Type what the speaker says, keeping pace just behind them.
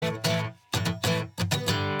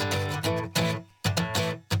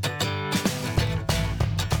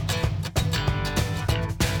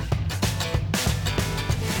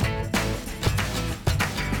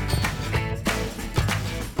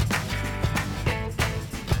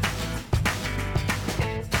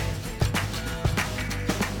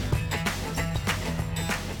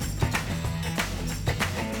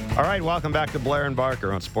All right, welcome back to Blair and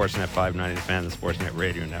Barker on Sportsnet 590, the Fan, the Sportsnet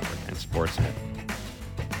Radio Network, and Sportsnet.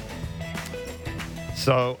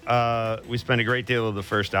 So we spent a great deal of the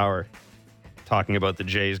first hour talking about the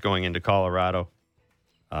Jays going into Colorado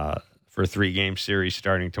for a 3-game series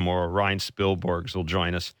starting tomorrow. Ryan Spilborgs will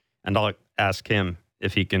join us, and I'll ask him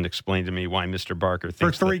if he can explain to me why Mr. Barker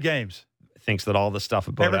thinks for 3 games. Thinks that all the stuff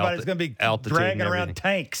about everybody's going to be dragging around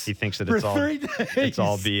tanks. He thinks that for it's all 3 days. It's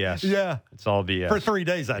all BS. Yeah, it's all BS. For 3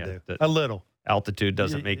 days, I do a little. Altitude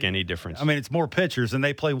doesn't make any difference. I mean, it's more pitchers, and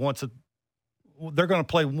they play once. They're going to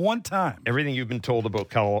play one time. Everything you've been told about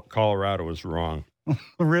Colorado is wrong.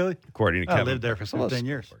 Really? According to Kevin. I lived there for 15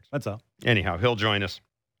 years. That's all. Anyhow, he'll join us.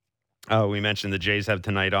 We mentioned the Jays have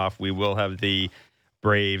tonight off. We will have the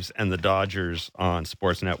Braves and the Dodgers on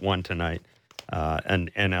Sportsnet 1 tonight. An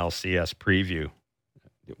NLCS preview,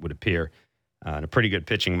 it would appear. And a pretty good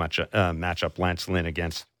pitching matchup, Lance Lynn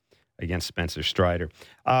against Spencer Strider.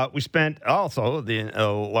 We spent also a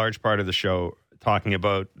large part of the show talking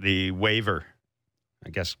about the waiver, I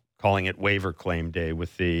guess calling it waiver claim day,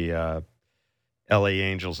 with the L.A.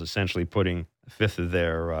 Angels essentially putting a fifth of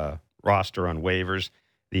their roster on waivers.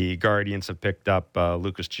 The Guardians have picked up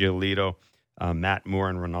Lucas Giolito, Matt Moore,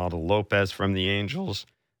 and Ronaldo Lopez from the Angels.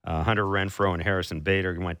 Hunter Renfroe and Harrison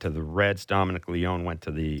Bader went to the Reds. Dominic Leone went to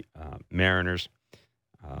the Mariners.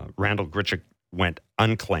 Randall Grichuk went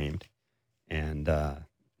unclaimed, and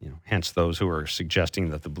hence those who are suggesting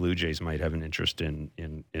that the Blue Jays might have an interest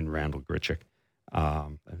in Randall Grichuk.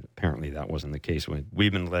 Apparently, that wasn't the case.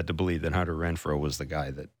 We've been led to believe that Hunter Renfroe was the guy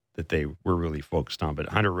that they were really focused on, but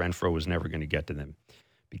Hunter Renfroe was never going to get to them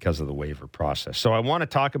because of the waiver process. So I want to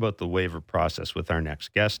talk about the waiver process with our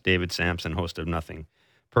next guest, David Samson, host of Nothing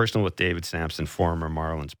Personal with David Samson, former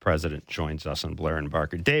Marlins president, joins us on Blair and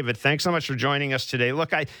Barker. David, thanks so much for joining us today.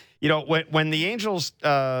 Look, when the Angels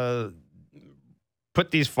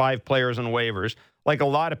put these 5 players on waivers, like a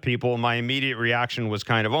lot of people, my immediate reaction was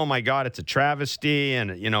kind of, oh my God, it's a travesty,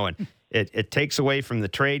 and it takes away from the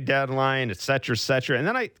trade deadline, et cetera, et cetera. And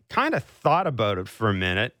then I kind of thought about it for a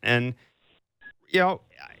minute, and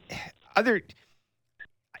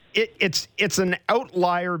it's an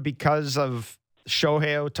outlier because of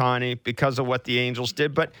Shohei Ohtani, because of what the Angels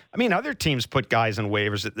did. But, I mean, other teams put guys on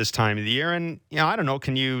waivers at this time of the year. And, I don't know,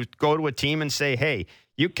 can you go to a team and say, hey,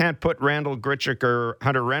 you can't put Randall Grichuk or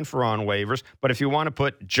Hunter Renfroe on waivers, but if you want to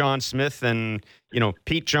put John Smith and,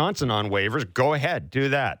 Pete Johnson on waivers, go ahead, do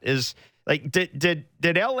that. Did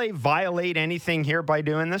LA violate anything here by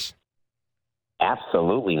doing this?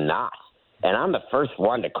 Absolutely not. And I'm the first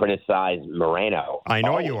one to criticize Moreno. I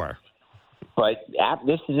know you are. But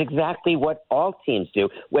this is exactly what all teams do.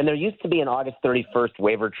 When there used to be an August 31st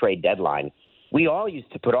waiver trade deadline, we all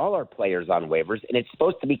used to put all our players on waivers, and it's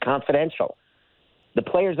supposed to be confidential. The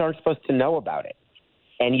players aren't supposed to know about it.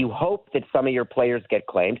 And you hope that some of your players get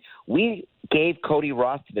claimed. We gave Cody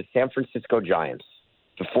Ross to the San Francisco Giants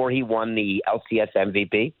before he won the LCS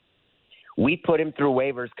MVP. We put him through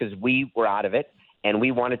waivers because we were out of it, and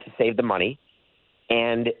we wanted to save the money.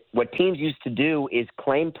 And what teams used to do is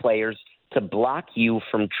claim players to block you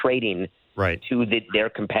from trading to their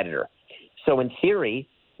competitor. So in theory,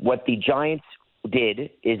 what the Giants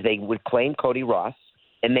did is they would claim Cody Ross,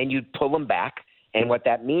 and then you'd pull him back. And what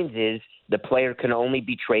that means is the player can only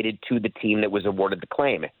be traded to the team that was awarded the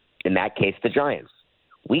claim, in that case, the Giants.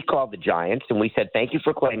 We called the Giants, and we said, thank you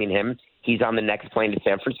for claiming him. He's on the next plane to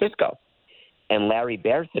San Francisco. And Larry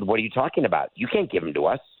Baer said, what are you talking about? You can't give him to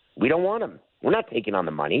us. We don't want him. We're not taking on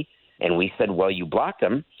the money. And we said, well, you blocked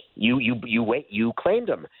him. You claimed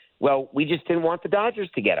him. Well, we just didn't want the Dodgers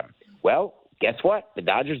to get him. Well, guess what? The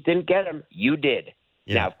Dodgers didn't get him. You did.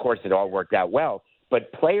 Yeah. Now, of course, it all worked out well.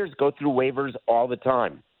 But players go through waivers all the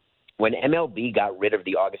time. When MLB got rid of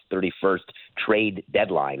the August 31st trade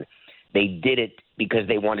deadline, they did it because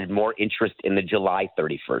they wanted more interest in the July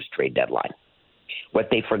 31st trade deadline. What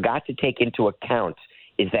they forgot to take into account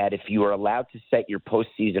is that if you are allowed to set your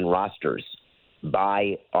postseason rosters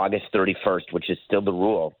by August 31st, which is still the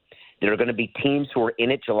rule, there are going to be teams who are in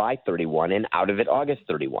it July 31 and out of it August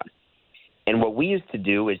 31. And what we used to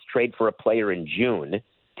do is trade for a player in June,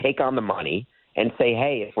 take on the money, and say,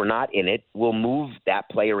 hey, if we're not in it, we'll move that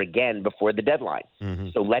player again before the deadline. Mm-hmm.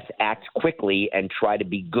 So let's act quickly and try to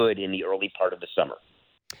be good in the early part of the summer.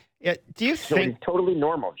 Yeah. Do you so think it's totally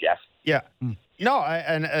normal, Jeff? Yeah. No,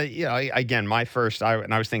 again, my first,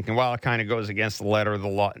 I was thinking, well, it kind of goes against the letter of the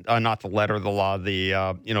law, not the letter of the law,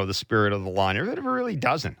 the spirit of the law. And it really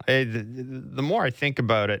doesn't. The more I think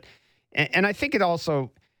about it, and I think it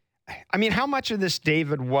also, I mean, how much of this,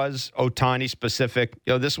 David, was Ohtani specific?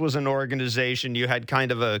 This was an organization. You had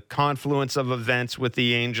kind of a confluence of events with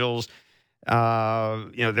the Angels.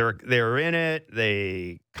 They were in it.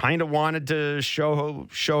 They kind of wanted to show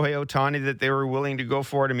Shohei Ohtani that they were willing to go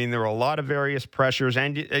for it. I mean, there were a lot of various pressures,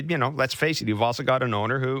 and let's face it, you've also got an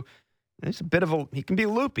owner who is he can be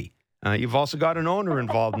loopy. You've also got an owner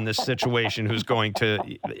involved in this situation who's going to,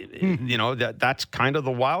 that's kind of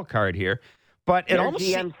the wild card here. But it almost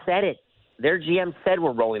GM said it. Their GM said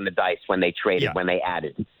we're rolling the dice when they traded, when they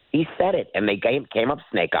added. He said it, and they came up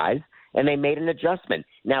snake eyes, and they made an adjustment.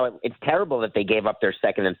 Now, it's terrible that they gave up their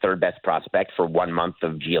second and third best prospect for 1 month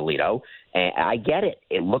of Giolito. And I get it.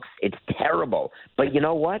 It's terrible. But you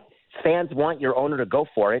know what? Fans want your owner to go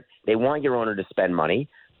for it. They want your owner to spend money.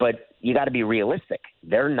 But you got to be realistic.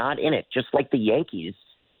 They're not in it. Just like the Yankees,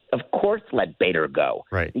 of course, let Bader go.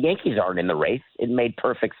 Right. The Yankees aren't in the race. It made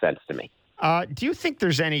perfect sense to me. Do you think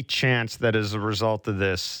there's any chance that as a result of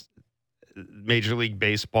this, Major League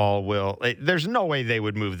Baseball will? There's no way they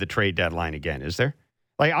would move the trade deadline again, is there?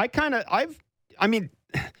 The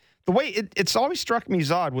way it's always struck me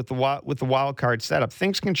as odd with the wild card setup.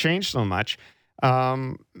 Things can change so much.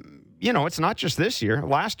 It's not just this year.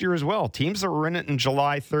 Last year as well. Teams that were in it in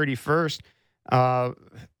July 31st,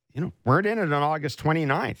 weren't in it on August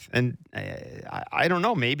 29th. And I don't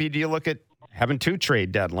know. Maybe do you look at having two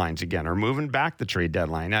trade deadlines again, or moving back the trade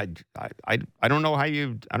deadline? I don't know how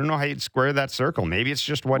you'd square that circle. Maybe it's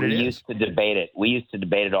just what it is. We used to debate it. We used to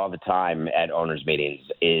debate it all the time at owners' meetings.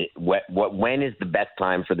 When is the best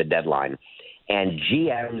time for the deadline? And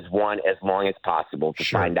GMs want as long as possible to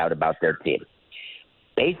find out about their team.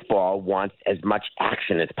 Baseball wants as much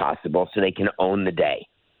action as possible so they can own the day.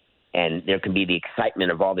 And there can be the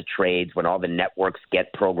excitement of all the trades when all the networks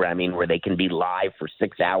get programming where they can be live for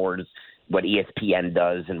 6 hours, what ESPN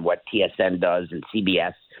does and what TSN does and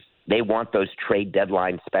CBS. They want those trade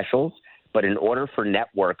deadline specials. But in order for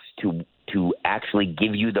networks to actually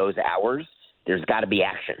give you those hours, there's got to be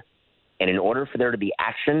action. And in order for there to be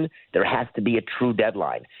action, there has to be a true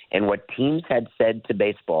deadline. And what teams had said to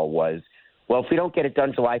baseball was, well, if we don't get it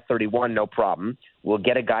done July 31, no problem. We'll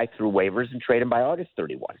get a guy through waivers and trade him by August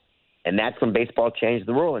 31. And that's when baseball changed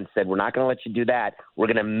the rule and said, we're not going to let you do that. We're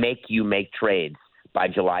going to make you make trades by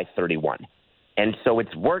July 31. And so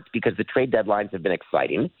it's worked because the trade deadlines have been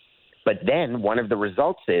exciting. But then one of the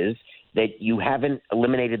results is that you haven't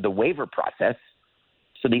eliminated the waiver process.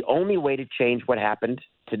 So the only way to change what happened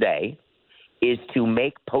today is to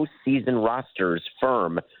make postseason rosters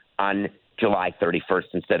firm on July 31st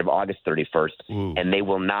instead of August 31st, and they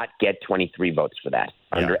will not get 23 votes for that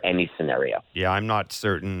under any scenario. Yeah, I'm not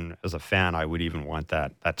certain as a fan I would even want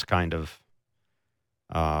that. That's kind of,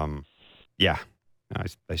 I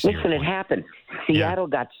see. Listen, it happened. Seattle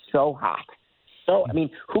got so hot.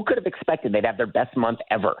 Who could have expected they'd have their best month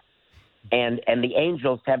ever? And the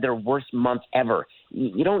Angels have their worst month ever.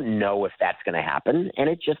 You don't know if that's going to happen, and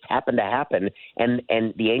it just happened to happen. And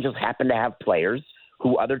the Angels happen to have players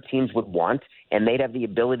who other teams would want, and they'd have the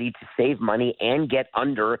ability to save money and get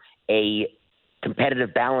under a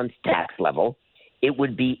competitive balance tax level. It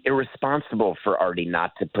would be irresponsible for Artie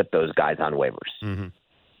not to put those guys on waivers. Mm-hmm.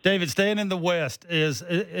 David, staying in the West,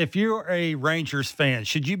 if you're a Rangers fan,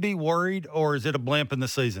 should you be worried, or is it a blimp in the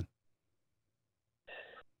season?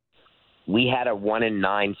 We had a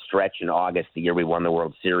 1-9 stretch in August, the year we won the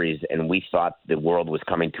World Series, and we thought the world was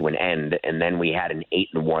coming to an end, and then we had an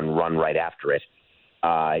 8-1 run right after it.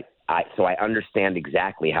 So I understand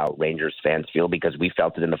exactly how Rangers fans feel because we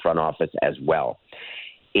felt it in the front office as well.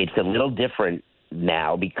 It's a little different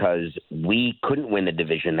now because we couldn't win the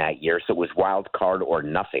division that year, so it was wild card or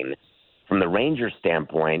nothing. From the Rangers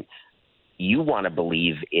standpoint, you want to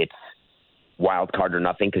believe it's wild card or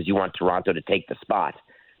nothing because you want Toronto to take the spot.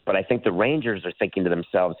 But I think the Rangers are thinking to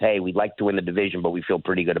themselves, hey, we'd like to win the division, but we feel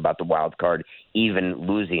pretty good about the wild card, even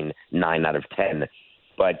losing 9 out of 10.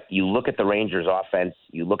 But you look at the Rangers' offense,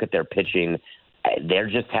 you look at their pitching, they're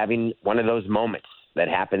just having one of those moments that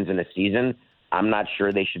happens in a season. I'm not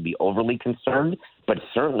sure they should be overly concerned, but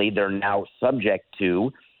certainly they're now subject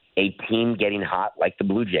to a team getting hot like the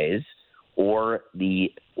Blue Jays or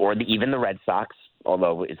even the Red Sox,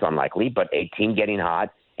 although it's unlikely, but a team getting hot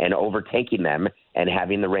and overtaking them and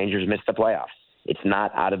having the Rangers miss the playoffs. It's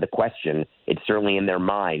not out of the question. It's certainly in their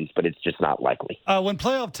minds, but it's just not likely. When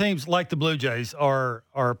playoff teams like the Blue Jays are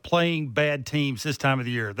playing bad teams this time of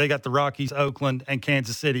the year, they got the Rockies, Oakland, and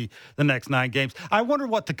Kansas City the next 9 games. I wonder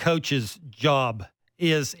what the coach's job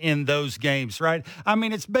is in those games, right? I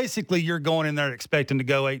mean, it's basically you're going in there expecting to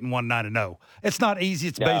go 8-1, 9-0. It's not easy.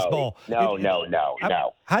 It's baseball. No.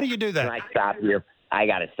 How do you do that? Can I stop you? I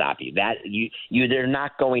got to stop you. That they're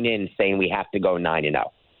not going in saying we have to go 9-0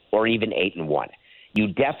 or even 8-1. You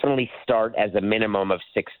definitely start as a minimum of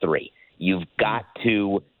 6-3. You've got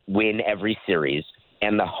to win every series,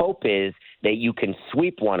 and the hope is that you can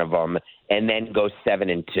sweep one of them and then go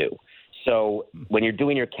 7-2. So when you're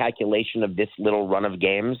doing your calculation of this little run of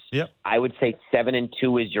games, I would say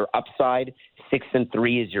 7-2 is your upside,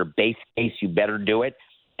 6-3 is your base case. You better do it,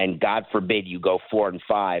 and God forbid you go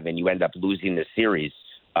 4-5 and you end up losing the series.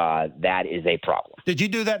 That is a problem. Did you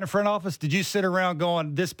do that in the front office? Did you sit around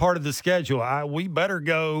going, this part of the schedule, we better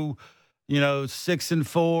go,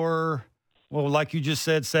 6-4? Well, like you just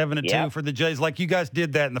said, 7-2 for the Jays. Like you guys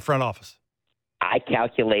did that in the front office. I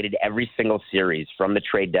calculated every single series from the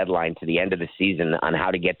trade deadline to the end of the season on how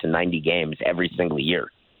to get to 90 games every single year.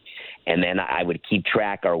 And then I would keep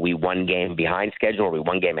track. Are we one game behind schedule? Are we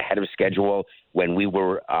one game ahead of schedule? When we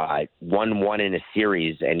were 1-1 in a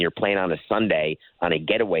series and you're playing on a Sunday on a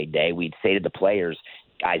getaway day, we'd say to the players,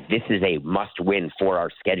 guys, this is a must-win for our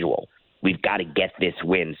schedule. We've got to get this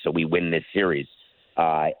win so we win this series.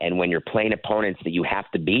 And when you're playing opponents that you have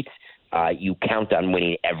to beat, you count on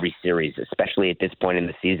winning every series, especially at this point in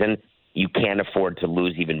the season. You can't afford to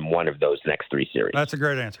lose even one of those next three series. That's a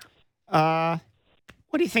great answer.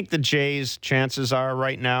 What do you think the Jays' chances are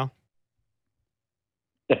right now?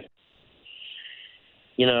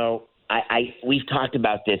 We've talked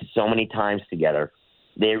about this so many times together.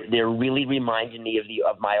 They're really reminding me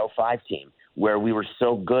of my 05 team, where we were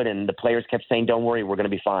so good and the players kept saying, don't worry, we're going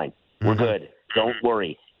to be fine. We're good. Don't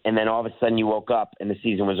worry. And then all of a sudden you woke up and the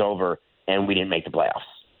season was over and we didn't make the playoffs.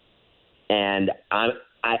 And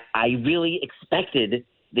I really expected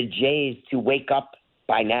the Jays to wake up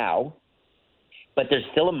by now, but there's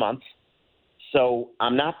still a month. So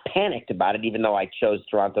I'm not panicked about it, even though I chose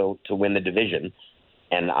Toronto to win the division.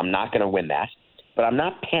 And I'm not going to win that. But I'm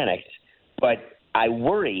not panicked. But I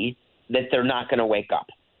worry that they're not going to wake up.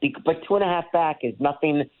 But 2.5 back is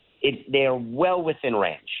nothing. They're well within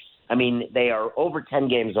range. I mean, they are over 10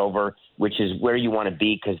 games over, which is where you want to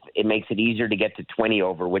be because it makes it easier to get to 20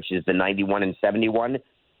 over, which is the 91 and 71,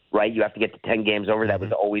 right? You have to get to 10 games over. That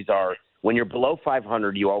was always our – when you're below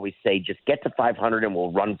 500, you always say just get to 500 and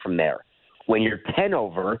we'll run from there. When you're 10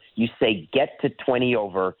 over, you say get to 20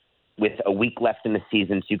 over with a week left in the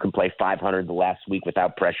season so you can play 500 the last week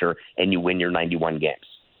without pressure and you win your 91 games.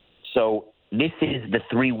 So this is the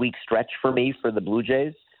 3-week stretch for me for the Blue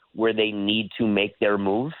Jays where they need to make their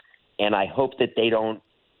move. And I hope that they don't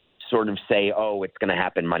sort of say, oh, it's going to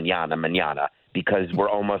happen mañana, because we're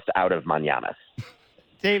almost out of mañanas.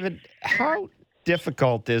 David, how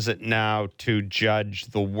difficult is it now to judge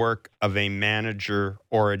the work of a manager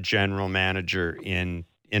or a general manager in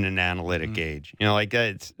an analytic age?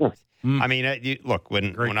 It's. I mean, look,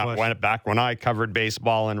 when I covered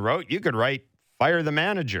baseball and wrote, you could write "fire the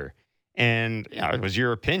manager," and it was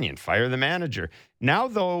your opinion. Fire the manager. Now,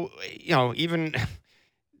 though, even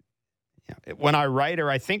when I write or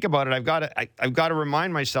I think about it, I've got to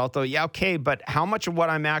remind myself, though, okay, but how much of what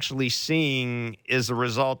I'm actually seeing is a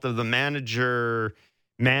result of the manager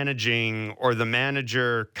managing or the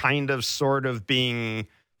manager kind of sort of being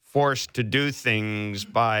forced to do things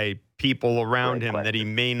by people around him that he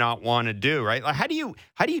may not want to do, right? Like, how do you,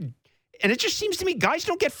 and it just seems to me guys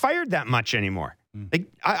don't get fired that much anymore. Like,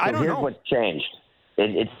 I don't know. Here's what's changed.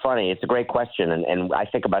 It's funny. It's a great question. And I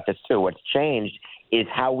think about this too. What's changed is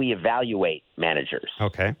how we evaluate managers.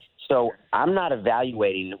 Okay. So I'm not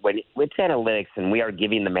evaluating when it's analytics and we are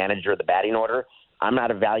giving the manager the batting order. I'm not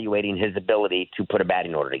evaluating his ability to put a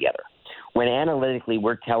batting order together. When analytically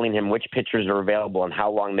we're telling him which pitchers are available and how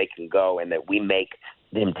long they can go, and that we make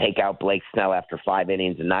him take out Blake Snell after 5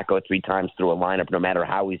 innings and not go 3 times through a lineup no matter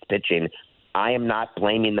how he's pitching, I am not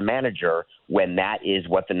blaming the manager when that is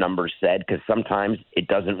what the numbers said, because sometimes it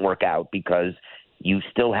doesn't work out because you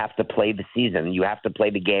still have to play the season. You have to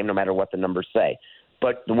play the game no matter what the numbers say.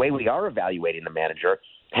 But the way we are evaluating the manager,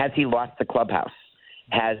 has he lost the clubhouse?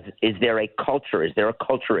 Is there a culture? Is there a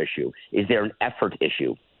culture issue? Is there an effort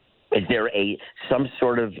issue? Is there some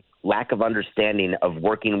sort of lack of understanding of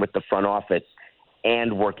working with the front office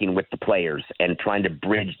and working with the players and trying to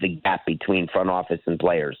bridge the gap between front office and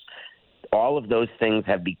players? All of those things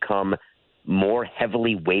have become more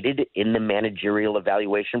heavily weighted in the managerial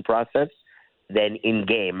evaluation process than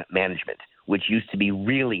in-game management, which used to be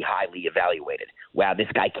really highly evaluated. Wow, this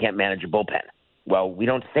guy can't manage a bullpen. Well, we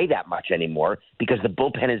don't say that much anymore because the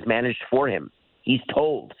bullpen is managed for him. He's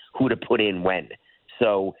told who to put in when.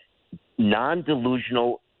 So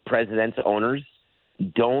non-delusional presidents, owners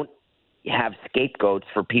don't have scapegoats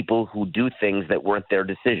for people who do things that weren't their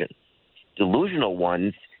decision. Delusional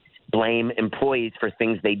ones blame employees for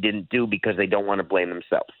things they didn't do because they don't want to blame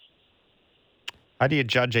themselves. How do you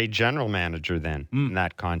judge a general manager then in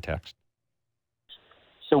that context?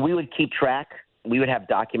 So we would keep track we would have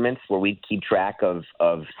documents where we'd keep track of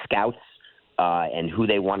scouts and who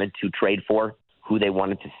they wanted to trade for, who they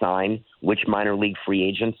wanted to sign, which minor league free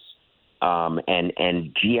agents,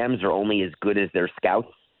 and GMs are only as good as their scouts.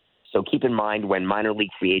 So keep in mind when minor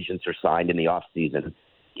league free agents are signed in the offseason,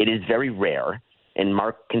 it is very rare, and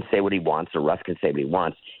Mark can say what he wants or Russ can say what he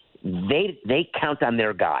wants, they count on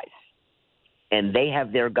their guys. And they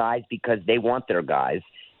have their guys because they want their guys.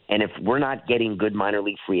 And if we're not getting good minor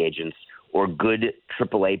league free agents or good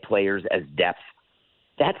AAA players as depth,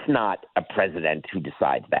 that's not a president who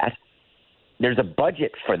decides that. There's a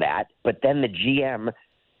budget for that, but then the GM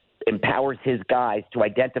empowers his guys to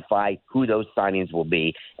identify who those signings will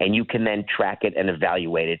be, and you can then track it and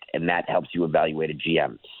evaluate it, and that helps you evaluate a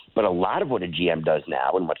GM. But a lot of what a GM does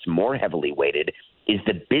now, and what's more heavily weighted, is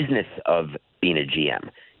the business of being a GM.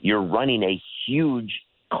 You're running a huge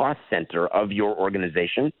cost center of your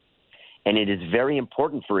organization, and it is very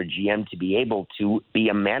important for a GM to be able to be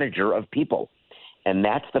a manager of people. And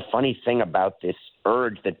that's the funny thing about this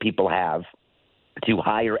urge that people have to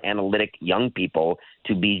hire analytic young people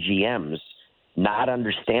to be GMs, not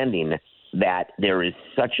understanding that there is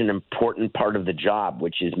such an important part of the job,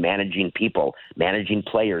 which is managing people, managing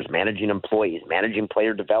players, managing employees, managing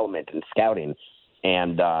player development and scouting.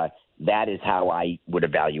 And that is how I would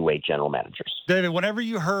evaluate general managers. David, whenever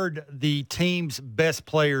you heard the team's best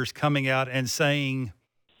players coming out and saying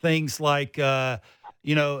things like,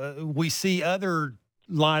 we see other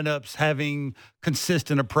lineups having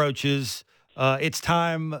consistent approaches. It's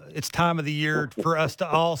time of the year for us to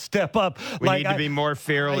all step up. We need to be more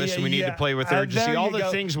fearless. We need to play with urgency. All the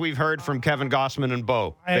things we've heard from Kevin Gossman and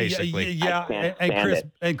Bo, basically.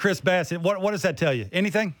 And Chris Bassett. What does that tell you?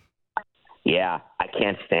 Anything? Yeah, I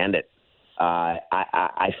can't stand it.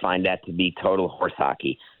 I find that to be total horse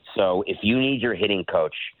hockey. So if you need your hitting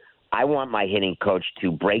coach, I want my hitting coach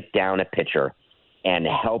to break down a pitcher and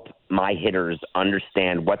help my hitters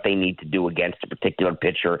understand what they need to do against a particular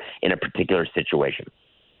pitcher in a particular situation.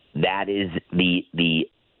 That is the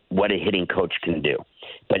what a hitting coach can do.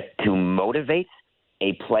 But to motivate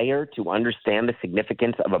a player to understand the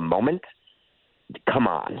significance of a moment, come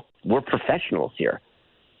on. We're professionals here.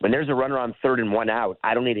 When there's a runner on third and one out,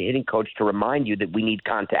 I don't need a hitting coach to remind you that we need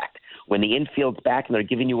contact. When the infield's back and they're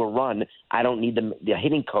giving you a run, I don't need the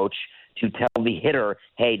hitting coach to tell the hitter,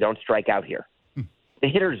 hey, don't strike out here. The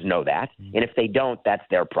hitters know that, and if they don't, that's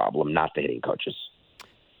their problem, not the hitting coaches.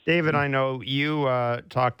 David, I know you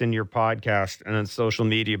talked in your podcast and on social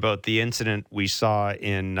media about the incident we saw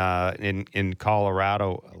in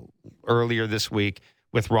Colorado earlier this week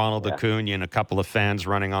with Ronald Acuna and a couple of fans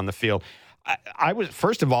running on the field. I was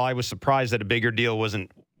surprised that a bigger deal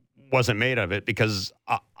wasn't made of it because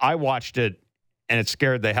I watched it and it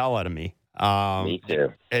scared the hell out of me. Me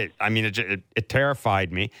too. It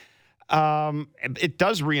terrified me. It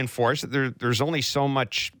does reinforce that there's only so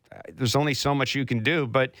much you can do.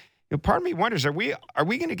 But part of me wonders: are we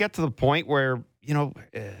going to get to the point where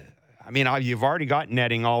you've already got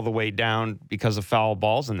netting all the way down because of foul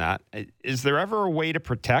balls and that. Is there ever a way to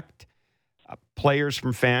protect players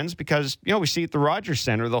from fans? Because we see at the Rogers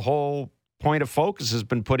Center, the whole point of focus has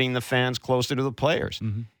been putting the fans closer to the players,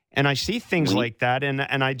 and I see things like that, and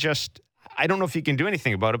I don't know if you can do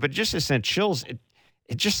anything about it, but just it sent chills.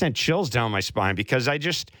 It just sent chills down my spine because I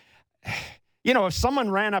just, if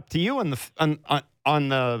someone ran up to you on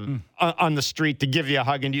the street to give you a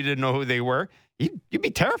hug and you didn't know who they were, you'd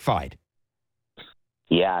be terrified.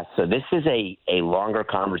 Yeah. So this is a longer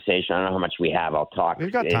conversation. I don't know how much we have. I'll talk.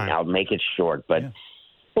 We've got time. I'll make it short, but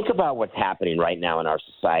think about what's happening right now in our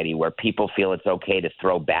society where people feel it's okay to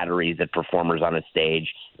throw batteries at performers on a stage.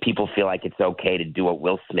 People feel like it's okay to do what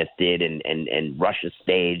Will Smith did and rush a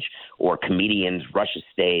stage, or comedians rush a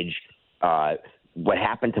stage. What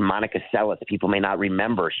happened to Monica Seles, people may not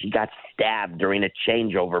remember. She got stabbed during a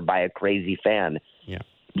changeover by a crazy fan. Yeah.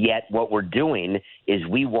 Yet what we're doing is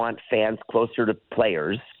we want fans closer to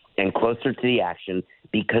players and closer to the action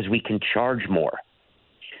because we can charge more.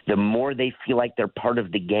 The more they feel like they're part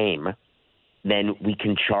of the game, then we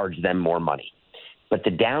can charge them more money. But the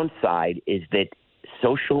downside is that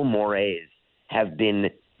social mores have been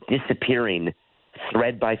disappearing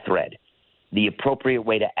thread by thread. The appropriate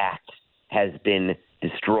way to act has been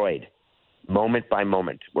destroyed moment by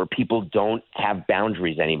moment, where people don't have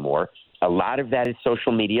boundaries anymore. A lot of that is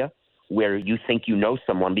social media, where you think you know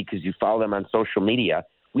someone because you follow them on social media.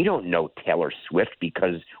 We don't know Taylor Swift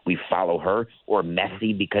because we follow her, or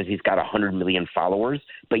Messi because he's got 100 million followers,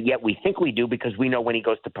 but yet we think we do because we know when he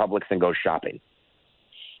goes to Publix and goes shopping.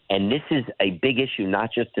 And this is a big issue,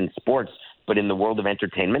 not just in sports, but in the world of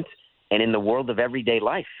entertainment and in the world of everyday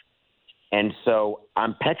life. And so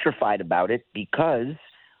I'm petrified about it because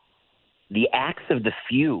the acts of the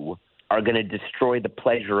few are going to destroy the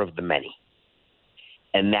pleasure of the many.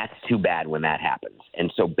 And that's too bad when that happens.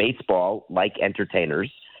 And so baseball, like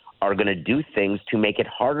entertainers, are going to do things to make it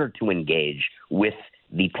harder to engage with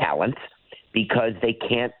the talent because they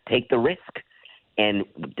can't take the risk. And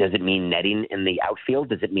does it mean netting in the outfield?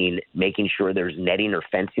 Does it mean making sure there's netting or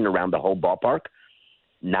fencing around the whole ballpark?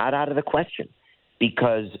 Not out of the question,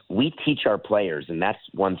 because we teach our players, and that's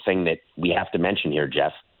one thing that we have to mention here,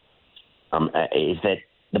 Jeff, is that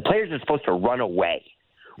the players are supposed to run away.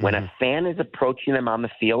 When a fan is approaching them on the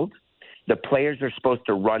field, the players are supposed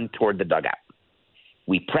to run toward the dugout.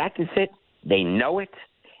 We practice it. They know it.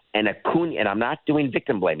 And Acuna, and I'm not doing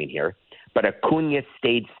victim blaming here, but Acuna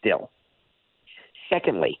stayed still.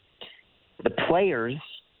 Secondly, the players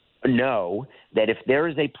know that if there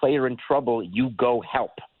is a player in trouble, you go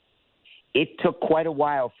help. It took quite a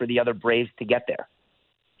while for the other Braves to get there.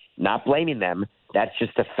 Not blaming them. That's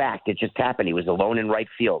just a fact. It just happened. He was alone in right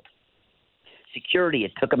field. Security,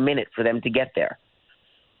 it took a minute for them to get there.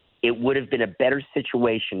 It would have been a better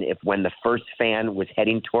situation if when the first fan was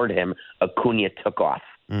heading toward him, Acuna took off.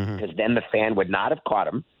 Because then the fan would not have caught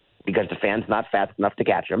him because the fan's not fast enough to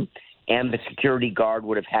catch him. And the security guard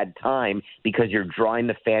would have had time because you're drawing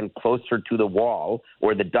the fan closer to the wall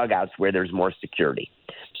or the dugouts where there's more security.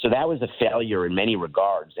 So that was a failure in many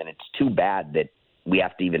regards, and it's too bad that we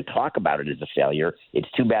have to even talk about it as a failure. It's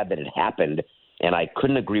too bad that it happened, and I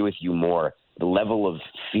couldn't agree with you more. The level of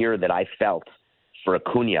fear that I felt for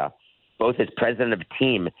Acuna, both as president of a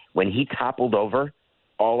team, when he toppled over,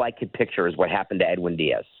 all I could picture is what happened to Edwin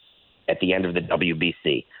Diaz at the end of the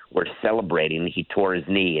WBC. We're celebrating, he tore his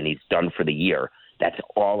knee and he's done for the year. That's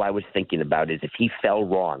all I was thinking about is if he fell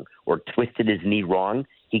wrong or twisted his knee wrong,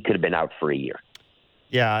 he could have been out for a year.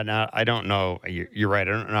 Yeah, no, I don't know. You're right.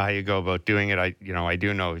 I don't know how you go about doing it. I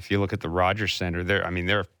do know if you look at the Rogers Center, there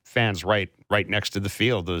are fans right next to the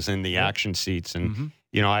field, those in the action seats. And,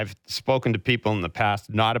 I've spoken to people in the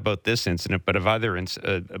past, not about this incident, but about other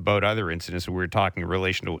incidents. We were talking in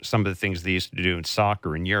relation to some of the things they used to do in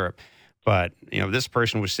soccer in Europe. But, this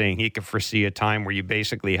person was saying he could foresee a time where you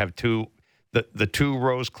basically have the two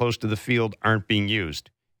rows close to the field aren't being used.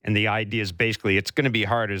 And the idea is basically it's going to be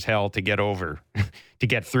hard as hell to get over, to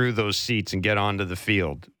get through those seats and get onto the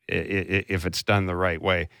field if it's done the right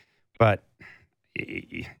way. But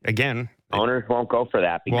again, owners won't go for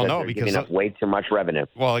that because they're giving up way too much revenue.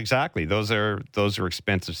 Well, exactly. Those are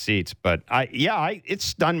expensive seats. But it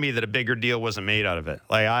stunned me that a bigger deal wasn't made out of it.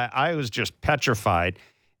 Like I was just petrified.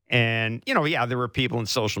 And there were people in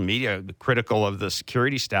social media critical of the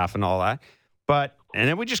security staff and all that. And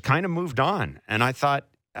then we just kind of moved on. And I thought,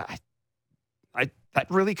 that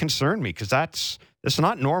really concerned me because that's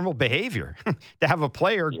not normal behavior to have a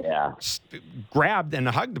player grabbed and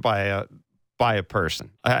hugged by a person.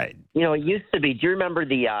 It used to be. Do you remember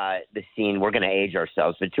the scene? We're going to age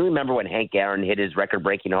ourselves, but do you remember when Hank Aaron hit his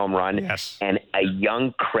record-breaking home run? Yes. And a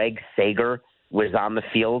young Craig Sager was on the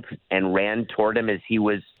field and ran toward him as he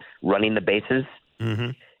was running the bases.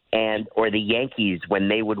 Mm-hmm. Or the Yankees when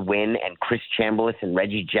they would win and Chris Chambliss and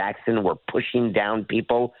Reggie Jackson were pushing down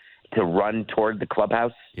people to run toward the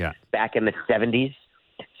clubhouse back in the 70s.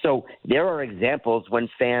 So there are examples when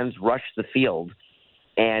fans rush the field,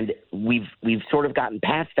 and we've sort of gotten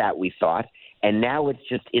past that, we thought, and now it's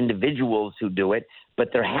just individuals who do it, but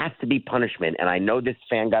there has to be punishment. And I know this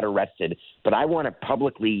fan got arrested, but I want it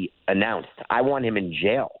publicly announced. I want him in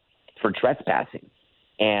jail for trespassing.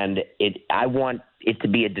 And I want it to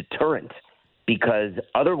be a deterrent because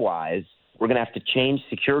otherwise we're going to have to change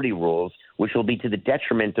security rules, which will be to the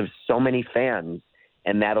detriment of so many fans,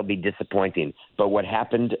 and that'll be disappointing. But what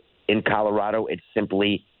happened in Colorado, it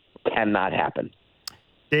simply cannot happen.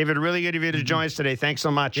 David, really good of you to join us today. Thanks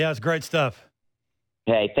so much. Yeah, it's great stuff.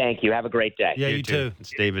 Hey, thank you. Have a great day. Yeah, you too.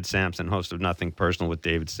 It's David Samson, host of Nothing Personal with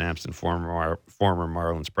David Samson, former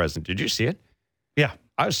Marlins president. Did you see it? Yeah.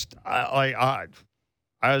 I was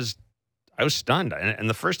stunned. And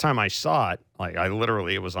the first time I saw it,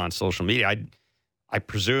 it was on social media. I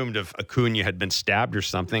presumed if Acuna had been stabbed or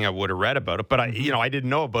something, I would have read about it. But I didn't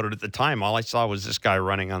know about it at the time. All I saw was this guy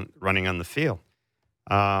running on the field.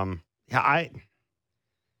 I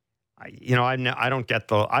don't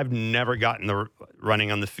get I've never gotten the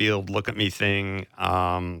running on the field, look at me thing.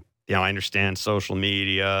 I understand social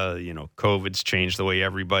media, COVID's changed the way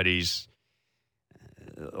everybody's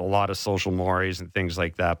a lot of social mores and things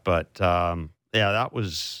like that. But that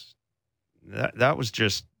was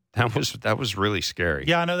really scary.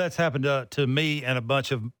 Yeah, I know that's happened to me and a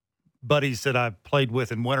bunch of buddies that I've played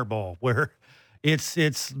with in winter ball, where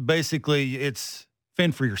it's basically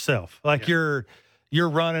fend for yourself. Like you're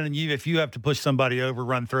running, and if you have to push somebody over,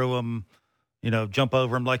 run through them, jump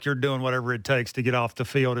over them, like you're doing whatever it takes to get off the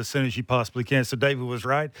field as soon as you possibly can. So David was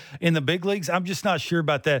right. In the big leagues, I'm just not sure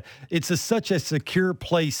about that. It's such a secure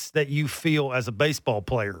place that you feel as a baseball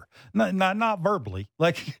player, not verbally.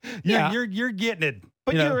 Like you're getting it.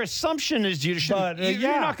 But your assumption is you're not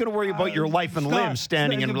going to worry about your life and limb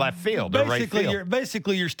standing in left field or right field.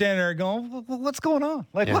 You're standing there going, what's going on?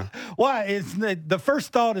 Like, why? It's the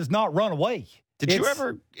first thought is not run away. Did you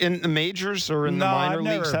ever in the majors or in the minor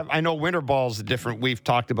leagues have? I know winter ball is different. We've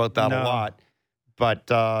talked about that a lot. But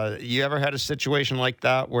you ever had a situation like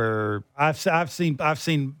that where I've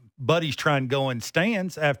seen buddies try and go in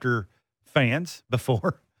stands after fans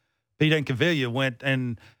before. Pete Incaviglia went,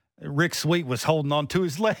 and Rick Sweet was holding on to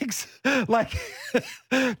his legs, like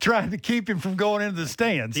trying to keep him from going into the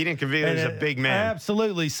stands. Pete Incaviglia is a big man.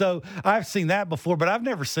 Absolutely. So I've seen that before, but I've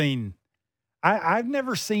never seen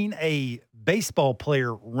a baseball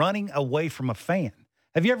player running away from a fan.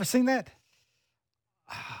 Have you ever seen that?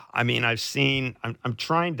 I mean, I'm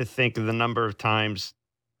trying to think of the number of times,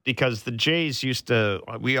 because the Jays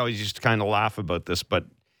we always used to kind of laugh about this, but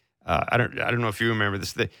I don't know if you remember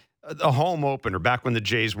this. The home opener, back when the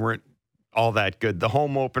Jays weren't all that good, the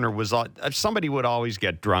home opener was somebody would always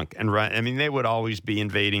get drunk and run. I mean, they would always be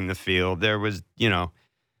invading the field. There was, it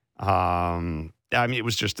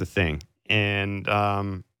was just a thing. And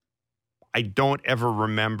I don't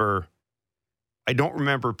remember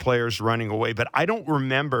players running away, but I don't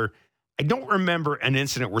remember an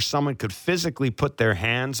incident where someone could physically put their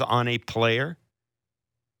hands on a player.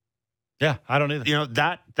 Yeah, I don't either.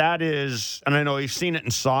 That is, and I know you've seen it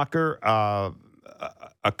in soccer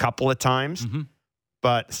a couple of times,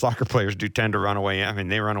 but soccer players do tend to run away. I mean,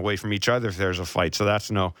 they run away from each other if there's a fight, so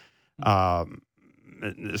that's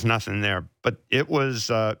there's nothing there. But it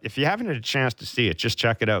was, if you haven't had a chance to see it, just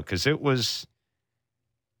check it out, because it was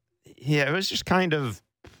just kind of,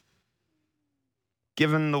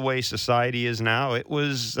 given the way society is now, it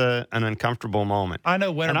was an uncomfortable moment. I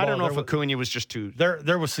know I don't know if Acuna was just too.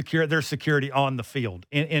 There was there's security on the field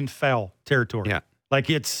in foul territory. Yeah, like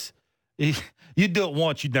you do it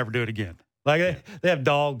once, you'd never do it again. Like they have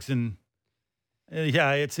dogs, and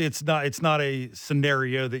it's not a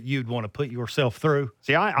scenario that you'd want to put yourself through.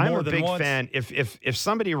 See, I'm a big fan. If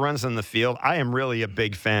somebody runs on the field, I am really a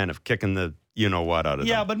big fan of kicking the what out of them.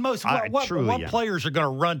 Yeah, but what players are going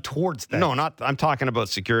to run towards that? No, I'm talking about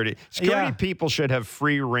security. Security people should have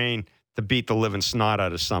free reign to beat the living snot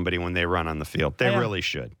out of somebody when they run on the field. They really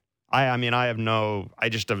should. I have no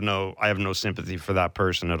sympathy for that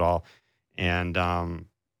person at all. And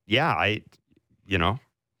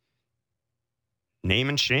name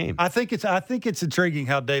and shame. I think it's intriguing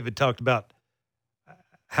how David talked about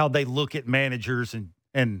how they look at managers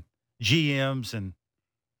and GMs and.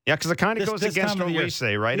 Yeah, because it kind of goes against what we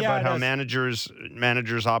say, right? Yeah, about how managers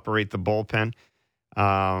operate the bullpen.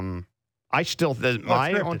 I still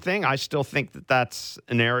think that's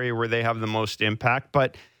an area where they have the most impact.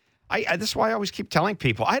 But this is why I always keep telling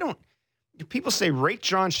people, people say rate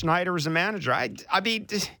John Schneider as a manager. I mean,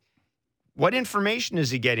 what information is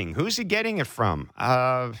he getting? Who's he getting it from?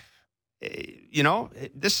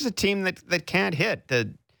 This is a team that can't hit.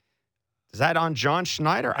 Is that on John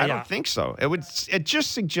Schneider? I don't think so. It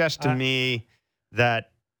just suggests to me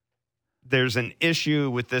that there's an issue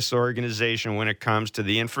with this organization when it comes to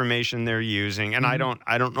the information they're using, and I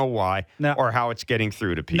don't know why or how it's getting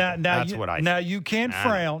through to people. That's what I think. Now you can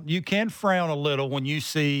frown. You can frown a little when you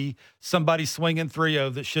see somebody swinging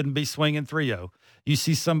 3-0 that shouldn't be swinging 3-0. You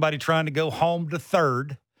see somebody trying to go home to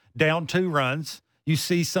third, down 2 runs. You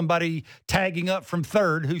see somebody tagging up from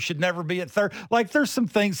third who should never be at third. Like, there's some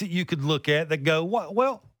things that you could look at that go,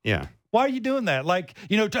 well, yeah. Why are you doing that? Like,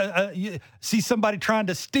 you see somebody trying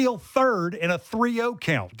to steal third in a 3-0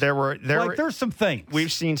 count. There's some things.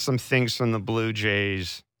 We've seen some things from the Blue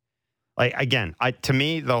Jays. Like, again, to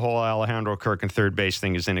me, the whole Alejandro Kirk and third base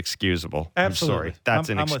thing is inexcusable. Absolutely. I'm sorry. That's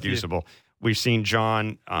inexcusable. We've seen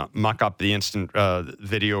John muck up the instant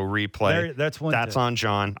video replay. That's on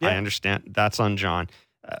John. Yeah. I understand. That's on John.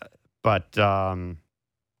 By the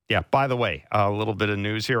way, a little bit of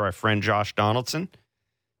news here. Our friend Josh Donaldson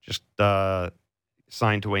just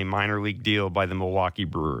signed to a minor league deal by the Milwaukee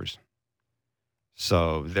Brewers.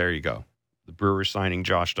 So there you go. The Brewers signing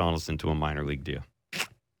Josh Donaldson to a minor league deal.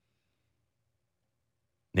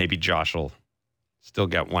 Maybe Josh will still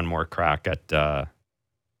get one more crack at the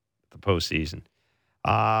postseason,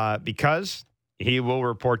 because he will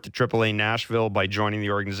report to AAA Nashville. By joining the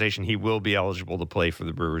organization, he will be eligible to play for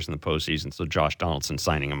the Brewers in the postseason. So Josh Donaldson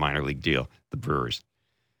signing a minor league deal, the Brewers.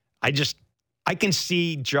 I I can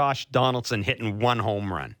see Josh Donaldson hitting one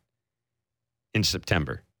home run in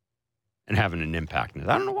September and having an impact. I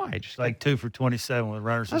don't know why. Just like 2 for 27 with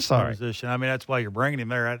runners in scoring position. I mean, that's why you're bringing him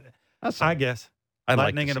there. I guess.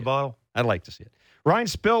 Lightning in a bottle. I'd like to see it. Ryan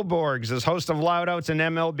Spilborghs is host of Loudouts and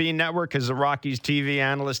MLB Network, is a Rockies TV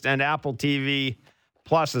analyst and Apple TV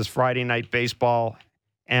Plus is Friday Night Baseball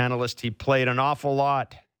analyst. He played an awful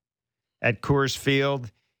lot at Coors Field.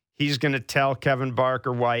 He's going to tell Kevin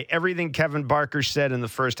Barker why everything Kevin Barker said in the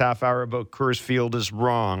first half hour about Coors Field is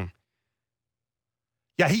wrong.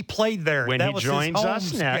 Yeah, he played there. When that he joins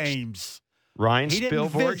us next, games. Ryan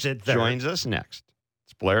Spilborghs joins us next.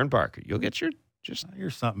 It's Blair and Barker. You'll get you're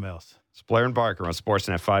something else. It's Blair and Barker on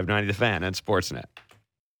Sportsnet 590 The Fan and Sportsnet.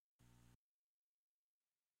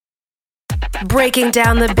 Breaking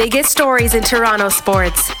down the biggest stories in Toronto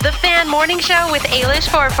sports. The Fan Morning Show with Ailish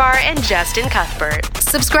Forfar and Justin Cuthbert.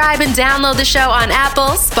 Subscribe and download the show on Apple,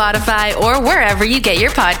 Spotify, or wherever you get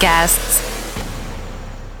your podcasts.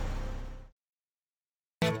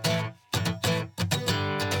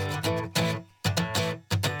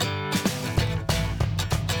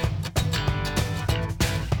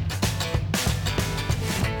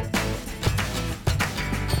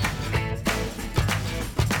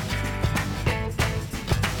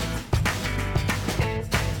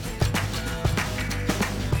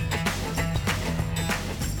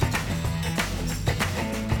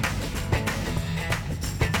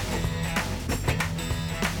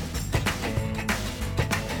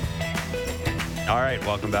 All right,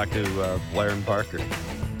 welcome back to Blair and Barker.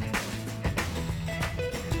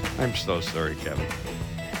 I'm so sorry, Kevin.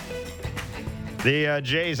 The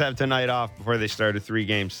Jays have tonight off before they start a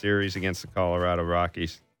 3-game series against the Colorado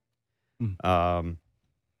Rockies. Hyunjin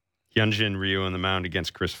Ryu on the mound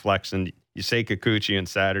against Chris Flexen. Yusei Kikuchi on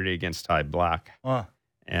Saturday against Ty Black.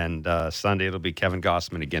 And Sunday it'll be Kevin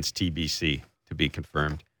Gossman against TBC to be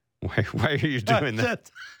confirmed. Why are you doing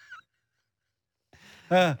that?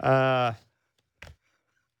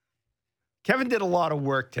 Kevin did a lot of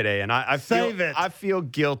work today, and I feel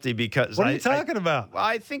guilty because what are you talking about?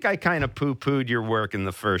 I think I kind of poo-pooed your work in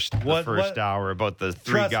the first hour about the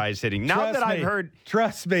three guys hitting.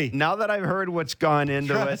 Trust me. Now that I've heard what's gone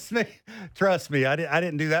into Trust me. I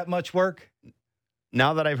didn't do that much work.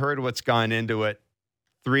 Now that I've heard what's gone into it,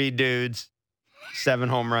 3 dudes, 7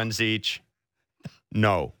 home runs each.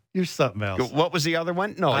 No. You're something else. What was the other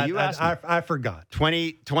one? No, you asked me. I forgot.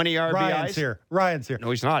 20 RBIs? Ryan's here. No,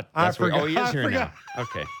 he's not. He is here now.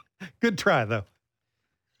 Okay. Good try, though.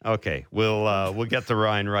 Okay. We'll get to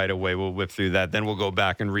Ryan right away. We'll whip through that. Then we'll go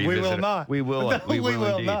back and revisit it. We will not. We will. No, we will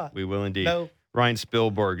will indeed. not. We will indeed. No. Ryan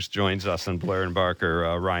Spilborghs joins us on Blair and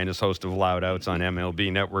Barker. Ryan is host of Loud Outs on MLB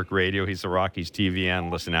Network Radio. He's the Rockies TV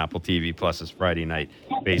analyst and Apple TV Plus is Friday Night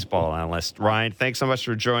Baseball analyst. Ryan, thanks so much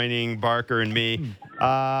for joining Barker and me.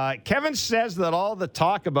 Kevin says that all the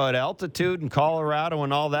talk about altitude in Colorado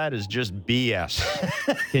and all that is just BS.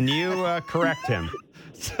 Can you correct him?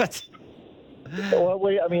 Well,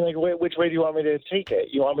 which way do you want me to take it?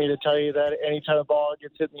 You want me to tell you that anytime a ball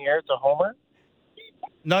gets hit in the air, it's a homer?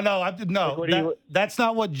 No. That's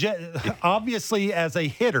not what. Obviously, as a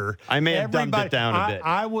hitter, I may have dumbed it down a bit.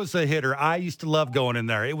 I was a hitter. I used to love going in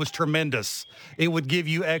there. It was tremendous. It would give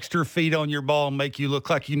you extra feet on your ball and make you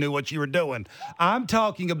look like you knew what you were doing. I'm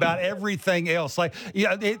talking about everything else.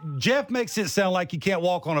 Jeff makes it sound like you can't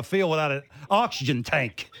walk on a field without an oxygen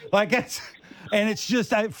tank. And it's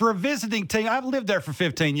just for a visiting team. I've lived there for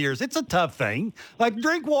 15 years. It's a tough thing.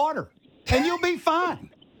 Drink water, and you'll be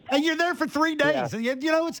fine. And you're there for 3 days. Yeah.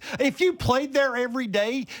 It's if you played there every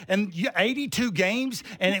day and 82 games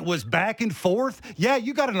and it was back and forth,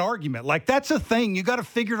 you got an argument. That's a thing. You got to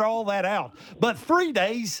figure all that out. But 3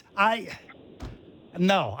 days, I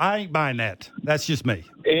ain't buying that. That's just me.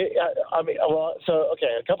 A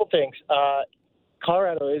couple things.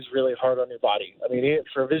 Colorado is really hard on your body.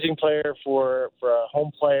 For a visiting player, for a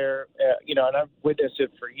home player, and I've witnessed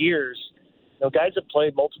it for years. Guys that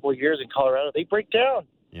played multiple years in Colorado, they break down.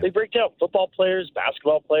 Yep. They break down. Football players,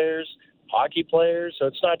 basketball players, hockey players. So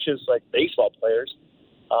it's not just baseball players.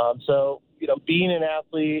 Being an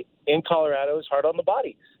athlete in Colorado is hard on the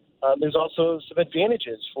body. There's also some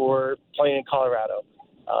advantages for playing in Colorado.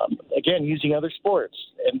 Again, using other sports,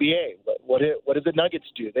 NBA. What do the Nuggets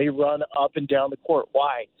do? They run up and down the court.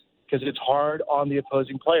 Why? Because it's hard on the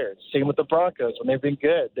opposing players. Same with the Broncos when they've been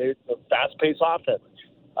good. They're a fast-paced offense.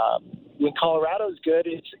 When Colorado's good,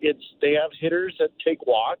 it's they have hitters that take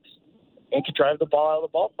walks and can drive the ball out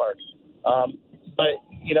of the ballpark. But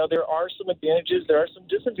there are some advantages, there are some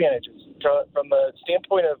disadvantages from the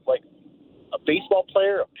standpoint of a baseball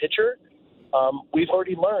player, a pitcher. We've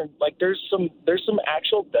already learned there's some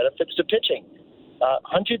actual benefits to pitching.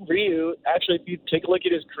 Hyun-Jin Ryu, actually, if you take a look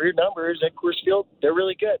at his career numbers at Coors Field, they're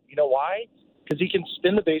really good. You know why? Because he can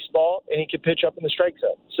spin the baseball and he can pitch up in the strike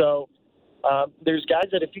zone. So there's guys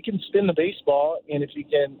that if you can spin the baseball and if you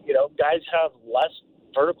can, guys have less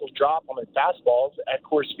vertical drop on their fastballs at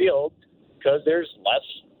Coors Field because there's less,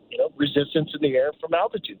 resistance in the air from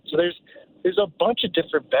altitude. So there's a bunch of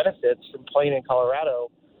different benefits from playing in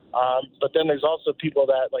Colorado. But then there's also people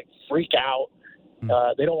that freak out.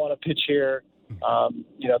 They don't want to pitch here.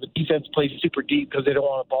 The defense plays super deep because they don't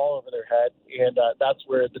want a ball over their head, and that's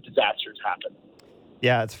where the disasters happen.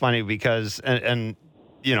 Yeah, it's funny because, and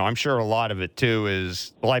I'm sure a lot of it too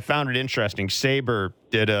is, I found it interesting. Sabre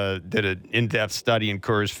did an in-depth study in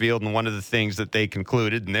Coors Field, and one of the things that they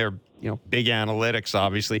concluded, and they're big analytics,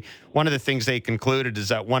 obviously, one of the things they concluded is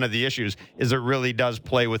that one of the issues is it really does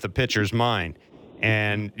play with the pitcher's mind.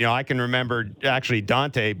 And, I can remember actually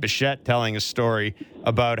Dante Bichette telling a story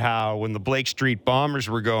about how when the Blake Street Bombers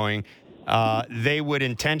were going, they would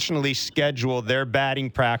intentionally schedule their batting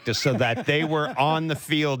practice so that they were on the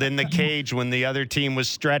field in the cage when the other team was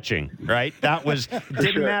stretching, right?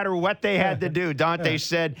 Didn't matter what they had to do. Dante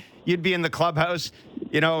said you'd be in the clubhouse,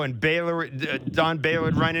 and Don Baylor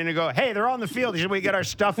would run in and go, hey, they're on the field. He said, we get our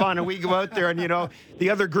stuff on and we go out there and, the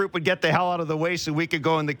other group would get the hell out of the way so we could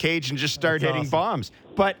go in the cage and just start hitting bombs.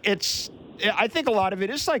 But I think a lot of it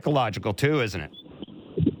is psychological too, isn't it?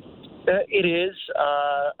 It is.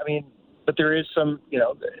 But there is some,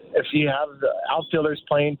 if you have the outfielders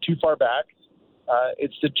playing too far back,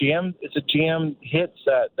 it's the jam hits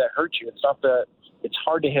that hurt you. It's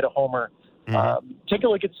hard to hit a homer. Mm-hmm. Take a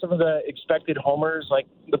look at some of the expected homers. Like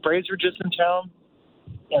the Braves were just in town,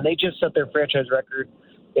 and they just set their franchise record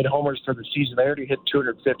in homers for the season. They already hit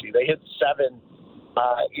 250. They hit 7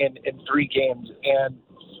 in 3 games, and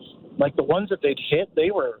the ones that they'd hit, they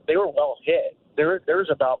were well hit. There was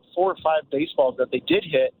about 4 or 5 baseballs that they did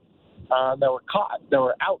hit that were caught, that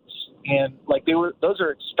were outs, and those are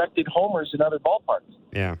expected homers in other ballparks.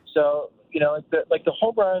 Yeah. So the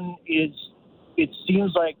home run is. It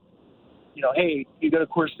seems like. Hey, you go to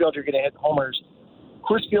Coors Field, you're going to hit homers.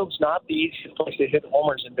 Coors Field's not the easiest place to hit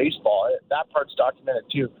homers in baseball. That part's documented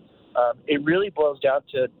too. It really boils down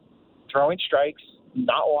to throwing strikes,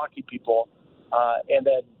 not walking people, and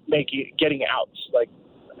then getting outs,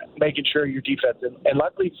 making sure your defense. And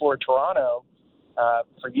luckily for Toronto,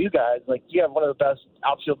 for you guys, you have one of the best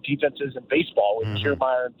outfield defenses in baseball with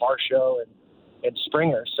Kiermaier and Varsho and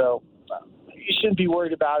Springer. So you shouldn't be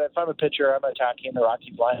worried about it. If I'm a pitcher, I'm attacking the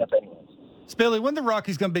Rockies lineup anyways. Spilly, when the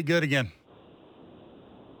Rockies going to be good again?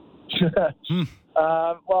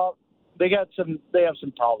 Well, they have some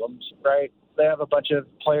problems, right? They have a bunch of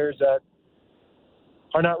players that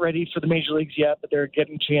are not ready for the major leagues yet, but they're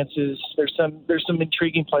getting chances. There's some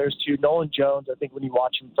intriguing players too. Nolan Jones, I think when you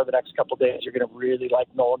watch him for the next couple of days, you're going to really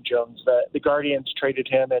like Nolan Jones. The Guardians traded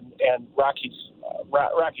him, and Rockies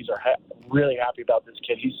are really happy about this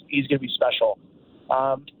kid. He's going to be special.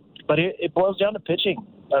 But it boils down to pitching.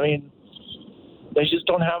 They just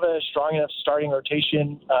don't have a strong enough starting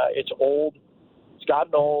rotation. It's old. It's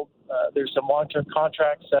gotten old. There's some long-term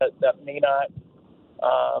contracts that may not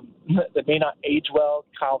age well.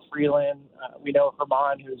 Kyle Freeland, we know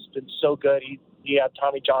Herman, who's been so good. He had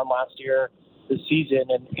Tommy John last year, this season,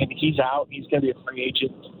 and he's out. He's going to be a free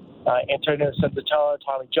agent. Antonio Senzatella,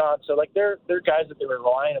 Tommy John. So they're guys that they were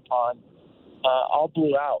relying upon, all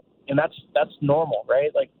blew out, and that's normal,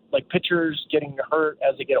 right? Like pitchers getting hurt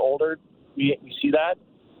as they get older. We see that.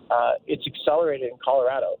 It's accelerated in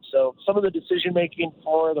Colorado. So some of the decision-making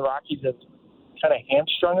for the Rockies have kind of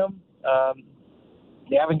hamstrung them.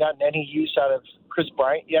 They haven't gotten any use out of Chris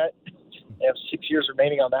Bryant yet. They have 6 years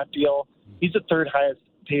remaining on that deal. He's the 3rd highest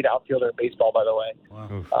paid outfielder in baseball, by the way.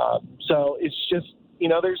 Wow. So it's just,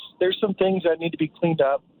 there's some things that need to be cleaned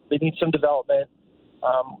up. They need some development.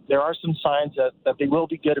 There are some signs that they will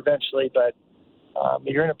be good eventually, but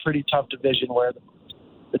you're in a pretty tough division where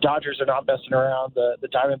the Dodgers are not messing around. The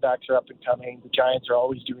Diamondbacks are up and coming. The Giants are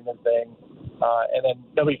always doing their thing. And then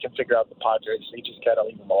nobody can figure out the Padres. They just got to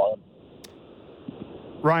leave them alone.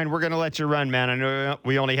 Ryan, we're going to let you run, man. I know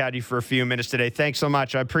we only had you for a few minutes today. Thanks so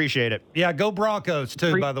much. I appreciate it. Yeah, go Broncos,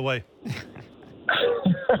 too, by the way.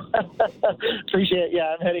 Appreciate it.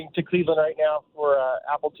 Yeah, I'm heading to Cleveland right now for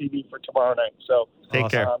Apple TV for tomorrow night. So take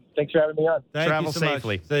care. Thanks for having me on. Travel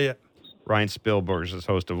safely. Much. See ya. Ryan Spilborghs is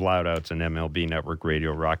host of Loud Outs and MLB Network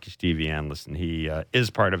Radio, Rockies TV analyst, and he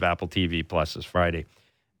is part of Apple TV Plus's Friday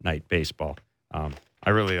Night Baseball.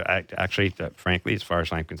 Frankly, as far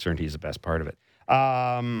as I'm concerned, he's the best part of it.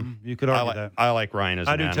 You could argue that. I like Ryan as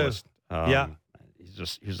an analyst. Yeah. He's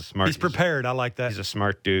a smart. He's prepared. I like that. He's a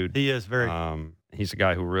smart dude. He is very. He's a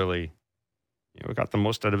guy who really got the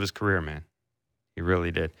most out of his career, man. He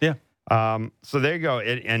really did. Yeah. So there you go.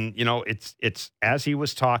 It's as he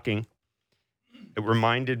was talking, it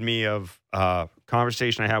reminded me of a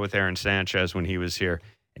conversation I had with Aaron Sanchez when he was here.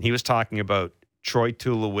 And he was talking about Troy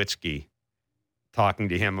Tulowitzki, talking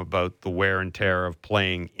to him about the wear and tear of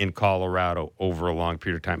playing in Colorado over a long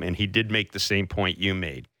period of time. And he did make the same point you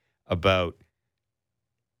made about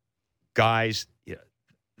guys.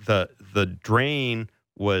 The drain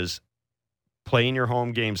was playing your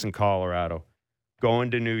home games in Colorado,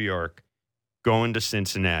 going to New York, going to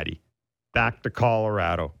Cincinnati, back to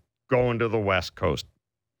Colorado, going to the West Coast,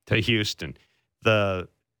 to Houston. And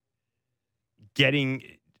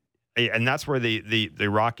that's where the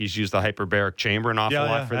Rockies use the hyperbaric chamber an awful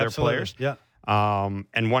lot for their players. Yeah.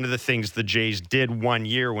 And one of the things the Jays did one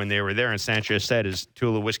year when they were there, and Sanchez said, is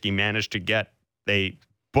Tulowitzki managed to they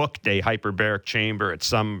booked a hyperbaric chamber at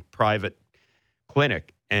some private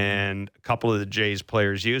clinic, and a couple of the Jays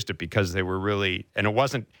players used it because they were really, and it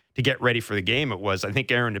wasn't to get ready for the game. It was, I think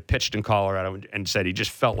Aaron had pitched in Colorado and said he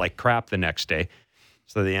just felt like crap the next day.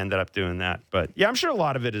 So they ended up doing that. But yeah, I'm sure a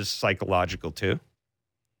lot of it is psychological too.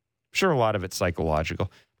 Because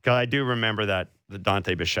I do remember that the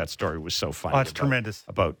Dante Bichette story was so funny. Oh, it's tremendous.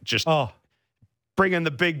 About just bringing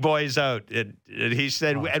the big boys out. And he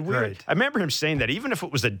said, I remember him saying that even if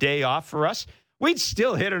it was a day off for us, we'd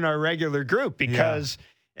still hit in our regular group because,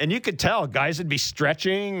 and you could tell guys would be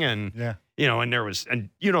stretching and, and there was, and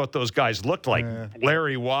you know what those guys looked like,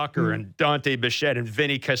 Larry Walker and Dante Bichette and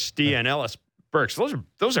Vinny Castilla and Ellis Burks.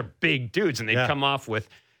 Those are big dudes, and they'd come off with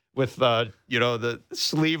the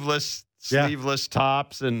sleeveless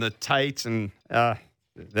tops and the tights and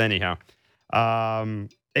anyhow.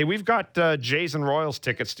 Hey, we've got Jays and Royals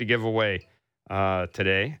tickets to give away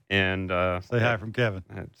today, and say hi from Kevin.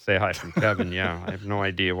 Say hi from Kevin. Yeah, I have no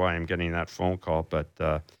idea why I'm getting that phone call,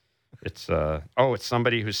 but it's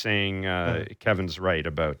somebody who's saying Kevin's right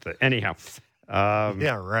about that. Anyhow,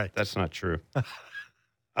 right. That's not true.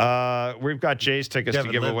 We've got Jays tickets to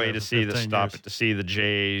give away to see to see the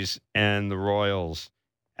Jays and the Royals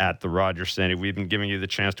at the Rogers Center. We've been giving you the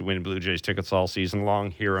chance to win Blue Jays tickets all season long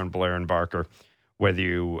here on Blair and Barker. Whether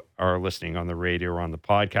you are listening on the radio or on the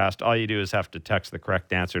podcast, all you do is have to text the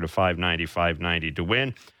correct answer to 590-590 to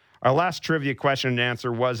win. Our last trivia question and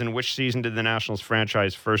answer was, in which season did the Nationals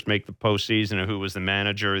franchise first make the postseason, and who was the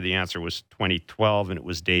manager? The answer was 2012, and it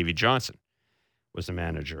was Davey Johnson was the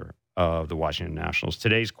manager of the Washington Nationals.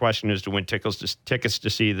 Today's question is to win tickets to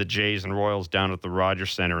see the Jays and Royals down at the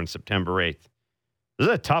Rogers Center on September 8th. This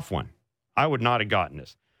is a tough one. I would not have gotten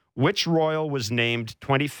this. Which Royal was named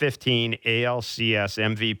 2015 ALCS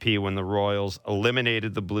MVP when the Royals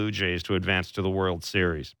eliminated the Blue Jays to advance to the World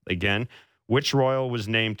Series? Again, which Royal was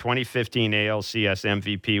named 2015 ALCS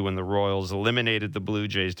MVP when the Royals eliminated the Blue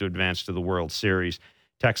Jays to advance to the World Series?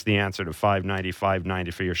 Text the answer to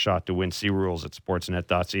 590-590 for your shot to win. See rules at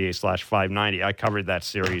sportsnet.ca/590. I covered that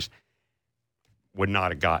series. Would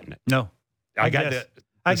not have gotten it. No. I guessed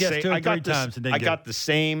 2 or 3 times and didn't get it. I got the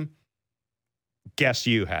same guess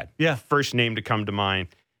you had. Yeah. First name to come to mind.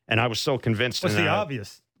 And I was so convinced. What's the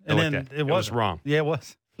obvious? And then it was wrong. Yeah, it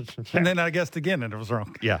was. And then I guessed again and it was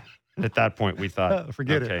wrong. Yeah. At that point, we thought,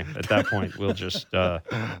 forget it. At that point, we'll just up.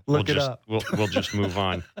 We'll just move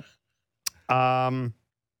on. Do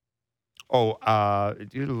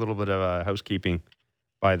a little bit of housekeeping,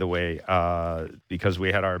 by the way, because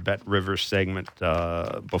we had our Bet Rivers segment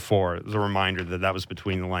before. As a reminder that was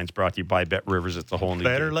Between the Lines, brought to you by Bet Rivers. It's a whole new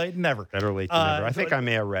Better game. late than never. Better late than never. I think I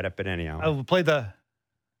may have read it, but anyhow. I will play the...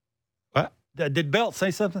 What? Did Belt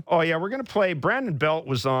say something? Oh, yeah, we're going to play. Brandon Belt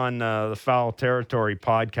was on the Foul Territory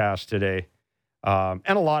podcast today. And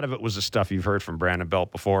a lot of it was the stuff you've heard from Brandon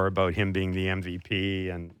Belt before about him being the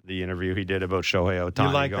MVP and the interview he did about Shohei Ohtani.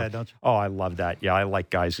 You like that, don't you? Oh, I love that. Yeah, I like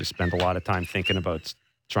guys who spend a lot of time thinking about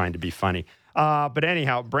trying to be funny. But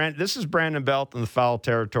anyhow, this is Brandon Belt on the Foul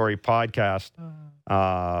Territory podcast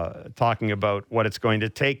talking about what it's going to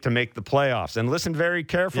take to make the playoffs. And listen very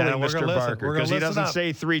carefully, Mr. Barker, because he doesn't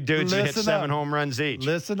say 3 dudes who hit 7 home runs each.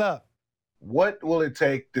 Listen up. What will it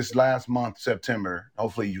take this last month, September?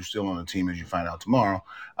 Hopefully you're still on the team as you find out tomorrow.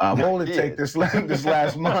 What will it take this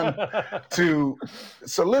last month to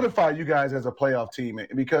solidify you guys as a playoff team?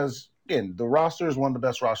 Because, again, the roster is one of the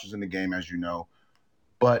best rosters in the game, as you know.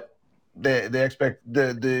 But you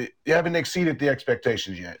haven't exceeded the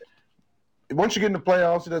expectations yet. Once you get in the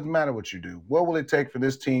playoffs, it doesn't matter what you do. What will it take for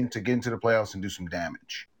this team to get into the playoffs and do some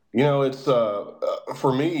damage? You know, it's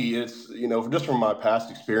for me, it's, just from my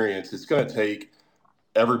past experience, it's going to take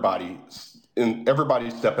everybody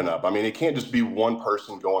stepping up. I mean, it can't just be one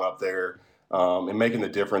person going up there and making the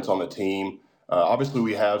difference on the team. Obviously,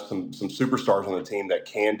 we have some superstars on the team that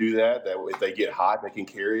can do that. That if they get hot, they can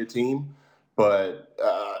carry a team. But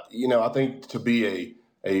I think to be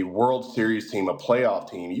a World Series team, a playoff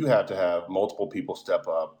team, you have to have multiple people step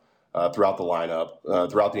up throughout the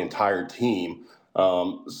lineup, throughout the entire team.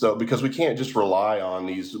 So because we can't just rely on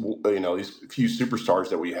these few superstars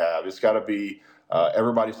that we have, it's got to be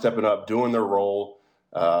everybody stepping up, doing their role,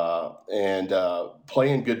 and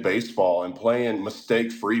playing good baseball and playing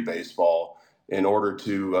mistake-free baseball in order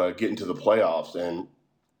to get into the playoffs. And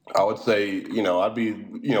I would say, I'd be,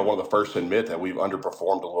 one of the first to admit that we've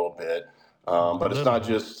underperformed a little bit. But it's not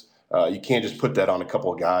just you can't just put that on a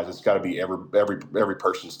couple of guys. It's got to be every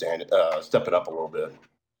person stepping up a little bit.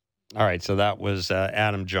 All right, so that was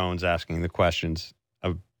Adam Jones asking the questions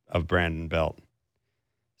of Brandon Belt.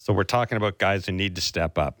 So we're talking about guys who need to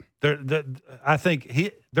step up. I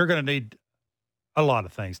think they're going to need a lot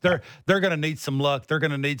of things. They're going to need some luck. They're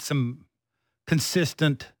going to need some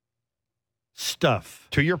consistent stuff.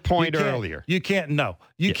 To your point earlier. You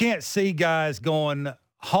can't see guys going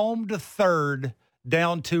home to third,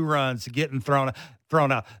 down 2 runs, getting thrown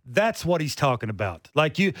out. That's what he's talking about.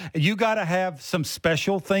 Like you got to have some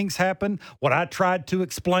special things happen. What I tried to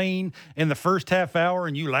explain in the first half hour,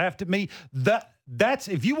 and you laughed at me. That's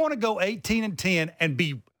if you want to go 18-10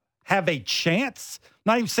 and have a chance.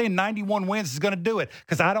 Not even saying 91 wins is going to do it,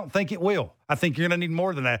 because I don't think it will. I think you're going to need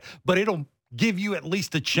more than that. But it'll give you at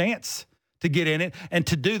least a chance to get in it. And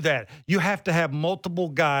to do that, you have to have multiple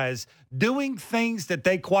guys doing things that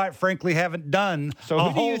they quite frankly haven't done a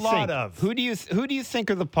whole lot of. Who do you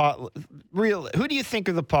think are the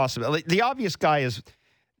possibilities? The obvious guy is,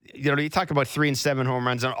 you talk about 3 and 7 home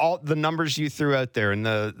runs and all the numbers you threw out there and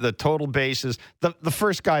the total bases. The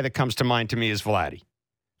first guy that comes to mind to me is Vladdy.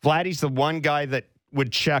 Vladdy's the one guy that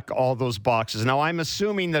would check all those boxes. Now, I'm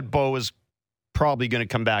assuming that Bo is probably going to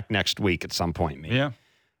come back next week at some point, maybe. Yeah.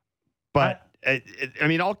 But,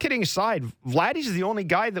 all kidding aside, Vladdy's the only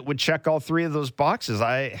guy that would check all 3 of those boxes.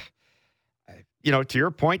 To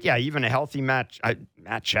your point, yeah, even a healthy Matt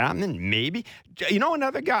Chapman, maybe.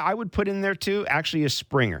 Another guy I would put in there, too, actually is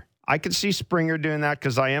Springer. I could see Springer doing that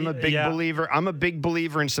because I am a big believer. I'm a big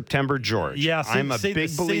believer in September George. Yeah, I'm a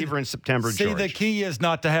big believer in September George. The key is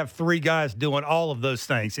not to have 3 guys doing all of those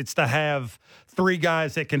things. It's to have 3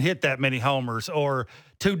 guys that can hit that many homers, or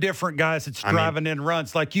 2 different guys that's driving in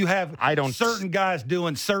runs. Like you have certain guys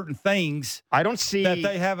doing certain things. I don't see that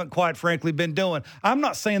they haven't quite frankly been doing. I'm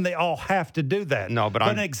not saying they all have to do that. No, but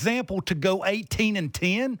an example to go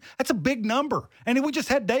 18-10, that's a big number. And we just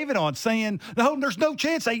had David on saying, no, there's no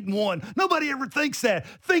chance 8-1. Nobody ever thinks that.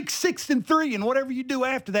 Think 6-3 and whatever you do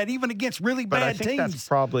after that, even against really bad teams. That's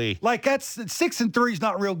probably 6-3 is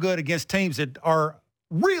not real good against teams that are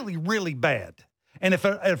really, really bad. And if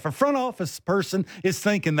a front office person is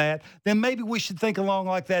thinking that, then maybe we should think along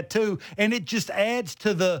like that too. And it just adds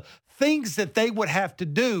to the things that they would have to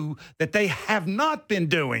do that they have not been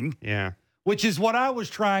doing. Yeah. Which is what I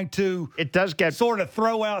was trying to sort of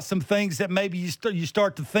throw out some things that maybe you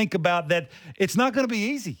start to think about, that it's not going to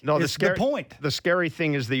be easy. No, it's the point. The scary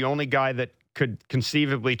thing is the only guy that could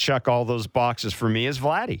conceivably check all those boxes for me is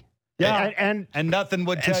Vladdy. Yeah. And nothing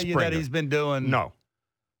would tell you that he's been doing. No.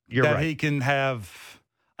 You're right. He can have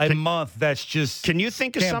a month that's just. Can you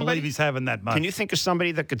think of somebody? Believe he's having that month. Can you think of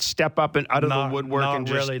somebody that could step up and out of the woodwork? Not and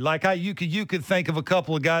just really. Like you could think of a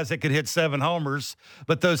couple of guys that could hit 7 homers,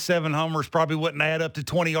 but those 7 homers probably wouldn't add up to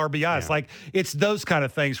 20 RBIs. Yeah. Like it's those kind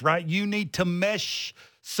of things, right? You need to mesh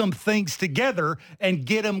some things together and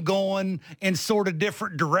get them going in sort of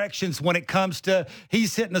different directions when it comes to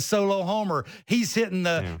he's hitting a solo homer, he's getting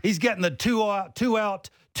the 2 out.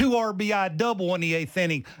 2 RBI double in the 8th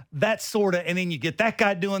inning. That sort of, and then you get that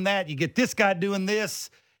guy doing that, you get this guy doing this,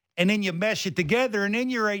 and then you mesh it together, and then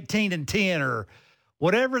you're 18-10 or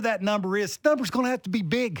whatever that number is. The number's going to have to be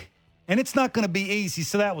big, and it's not going to be easy.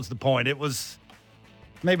 So that was the point. It was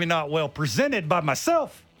maybe not well presented by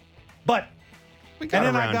myself, but we got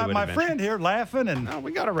and then I got my friend here laughing, and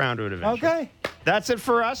we got around to it eventually. Okay. That's it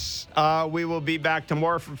for us. We will be back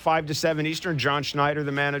tomorrow from 5 to 7 Eastern. John Schneider,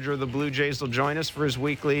 the manager of the Blue Jays, will join us for his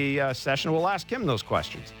weekly session. We'll ask him those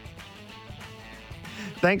questions.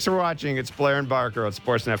 Thanks for watching. It's Blair and Barker on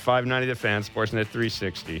Sportsnet 590 The Fan, Sportsnet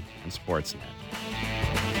 360, and Sportsnet.